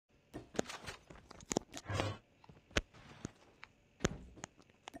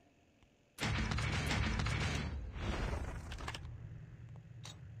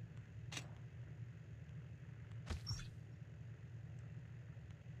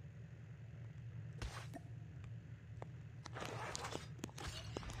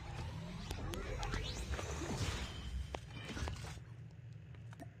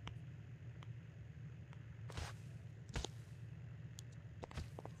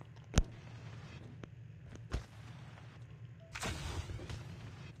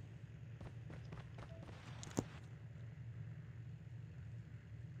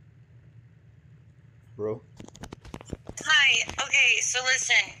bro. Hi. Okay, so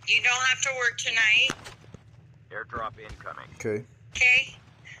listen, you don't have to work tonight. Airdrop incoming. Okay. Okay?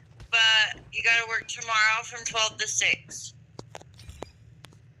 But you gotta work tomorrow from 12 to 6.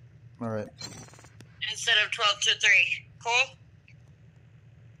 Alright. Instead of 12 to 3. Cool?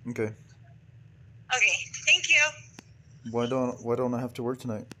 Okay. Okay, thank you. Why don't I have to work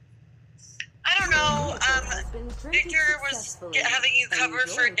tonight? I don't know, Victor was having you cover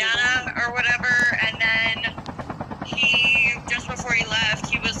for Dana or whatever, and then he, just before he left,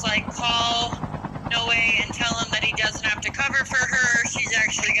 he was like, call No Way and tell him that he doesn't have to cover for her. She's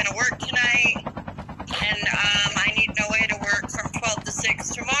actually gonna work tonight. And I need No Way to work from 12 to 6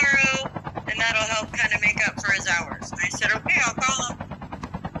 tomorrow, and that'll help kind of make up for his hours. And I said, okay, I'll call him.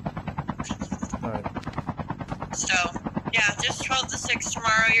 Alright. So, yeah, just 12 to 6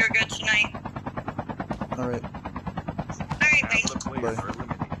 tomorrow. You're good tonight. Alright. Alright, Half the bye. players Bye. are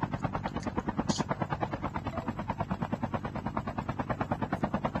eliminated.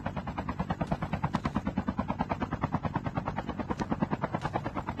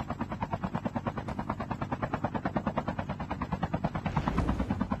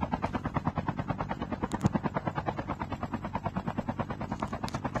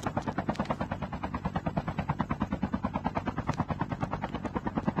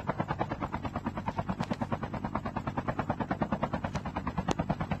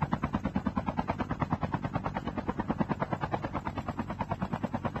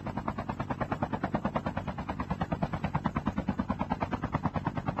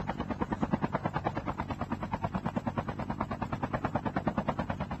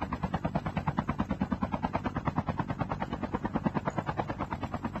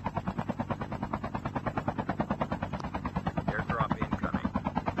 Airdrop incoming.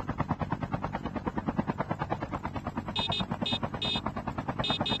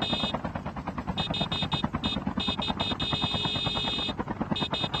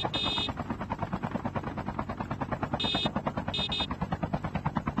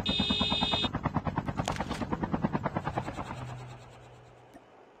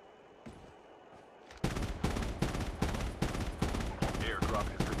 Airdrop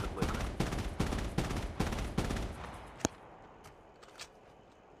has been delivered.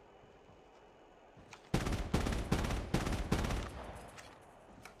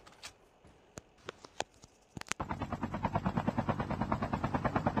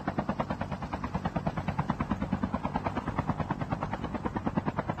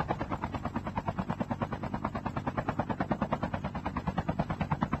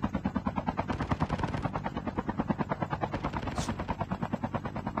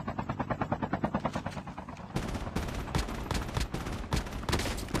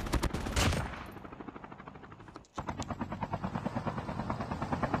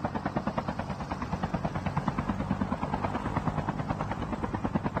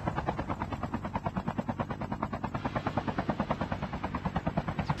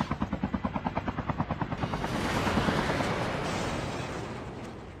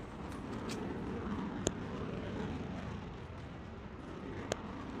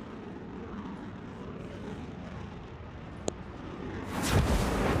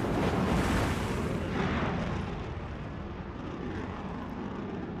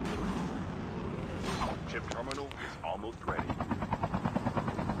 Chip terminal is almost ready.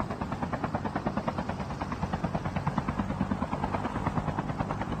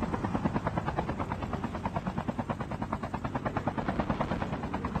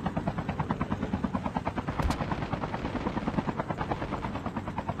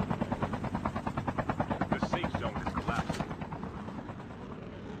 The safe zone is collapsing.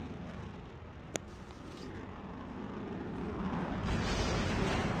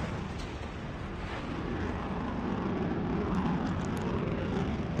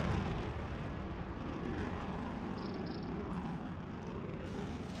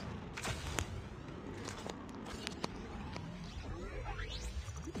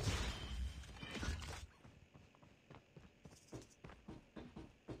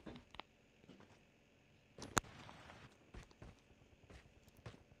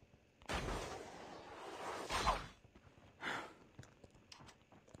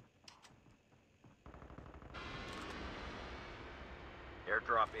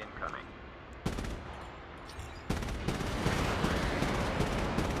 Airdrop incoming.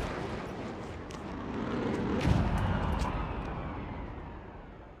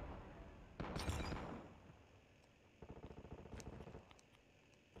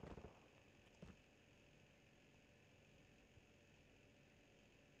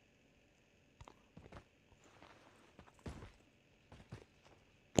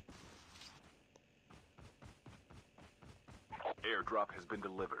 Airdrop has been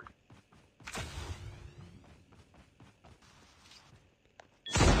delivered.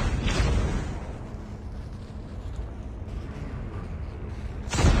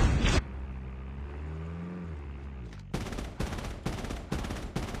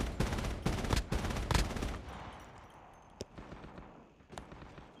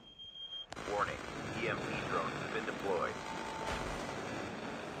 Warning, EMP drone has been deployed.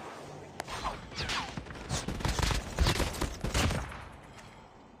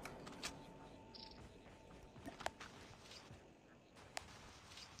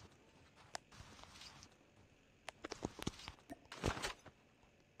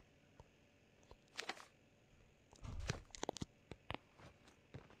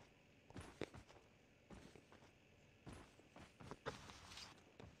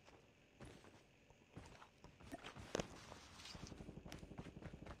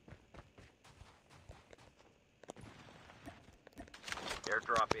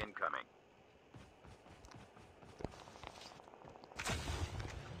 Airdrop incoming.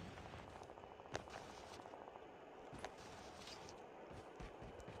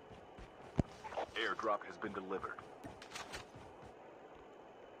 Airdrop has been delivered.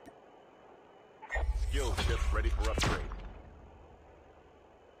 Skill ship ready for upgrade.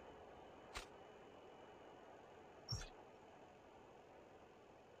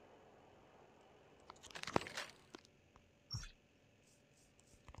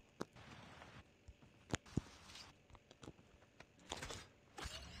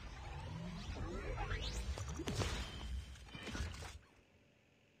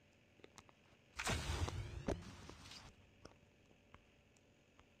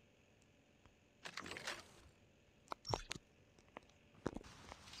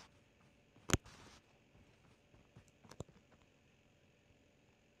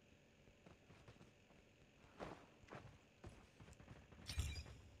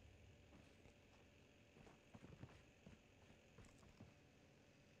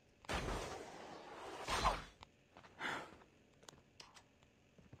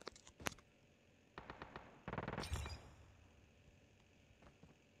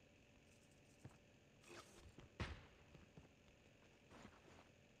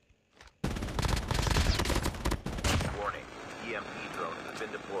 Warning, EMP drone has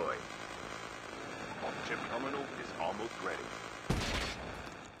been deployed. Chip terminal is almost ready.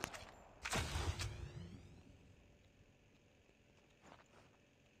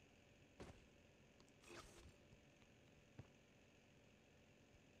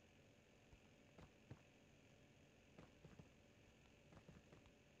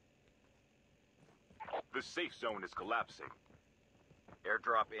 The safe zone is collapsing.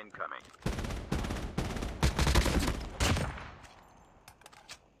 Airdrop incoming.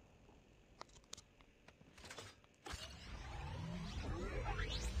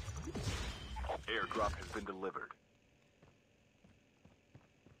 Airdrop has been delivered.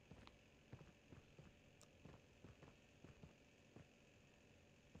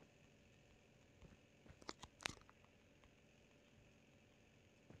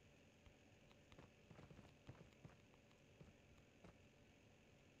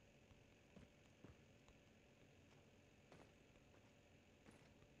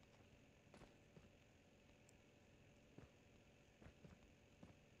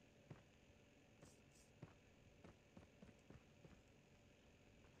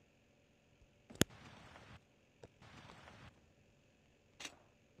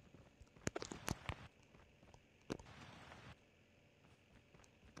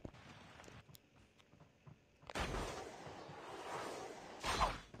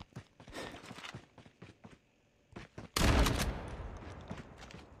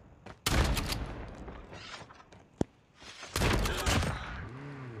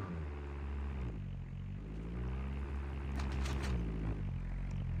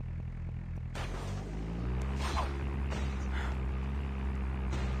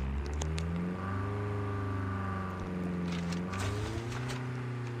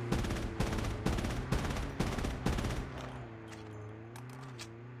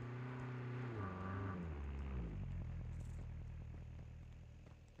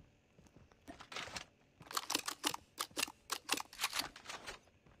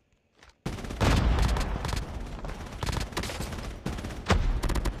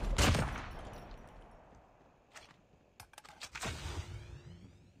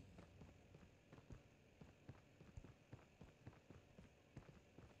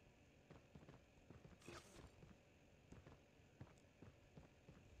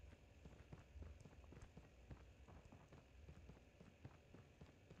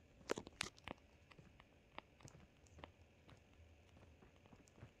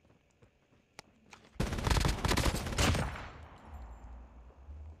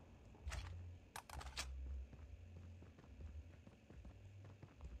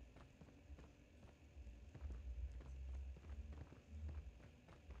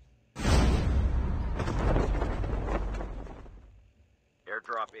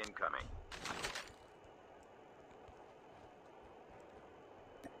 Airdrop incoming.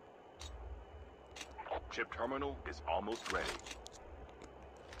 Chip terminal is almost ready.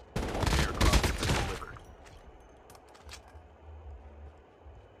 Airdrop has been delivered.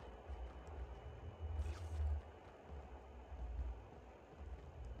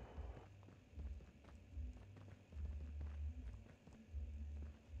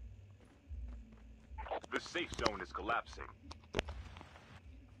 The safe zone is collapsing.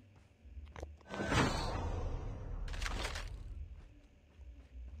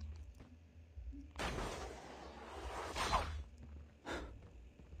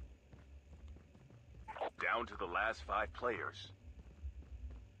 Down to the last 5 players.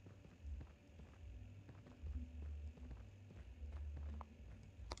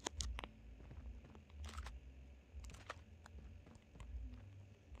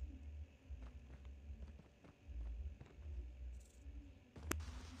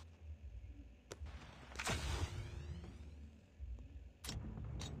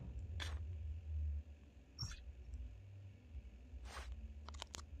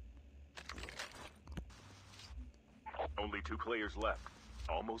 Only 2 players left.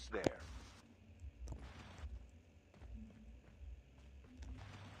 Almost there.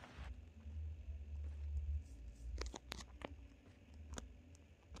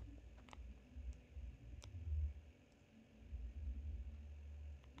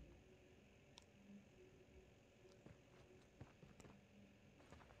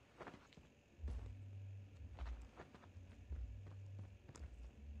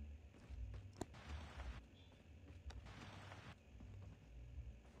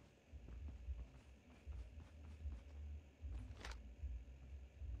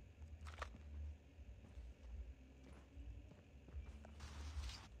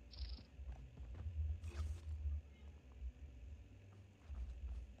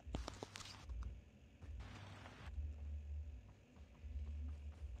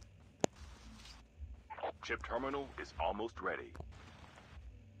 Chip terminal is almost ready.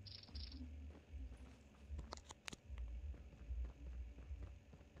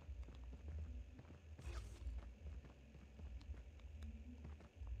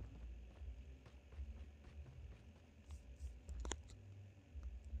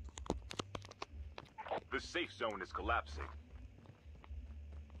 The safe zone is collapsing.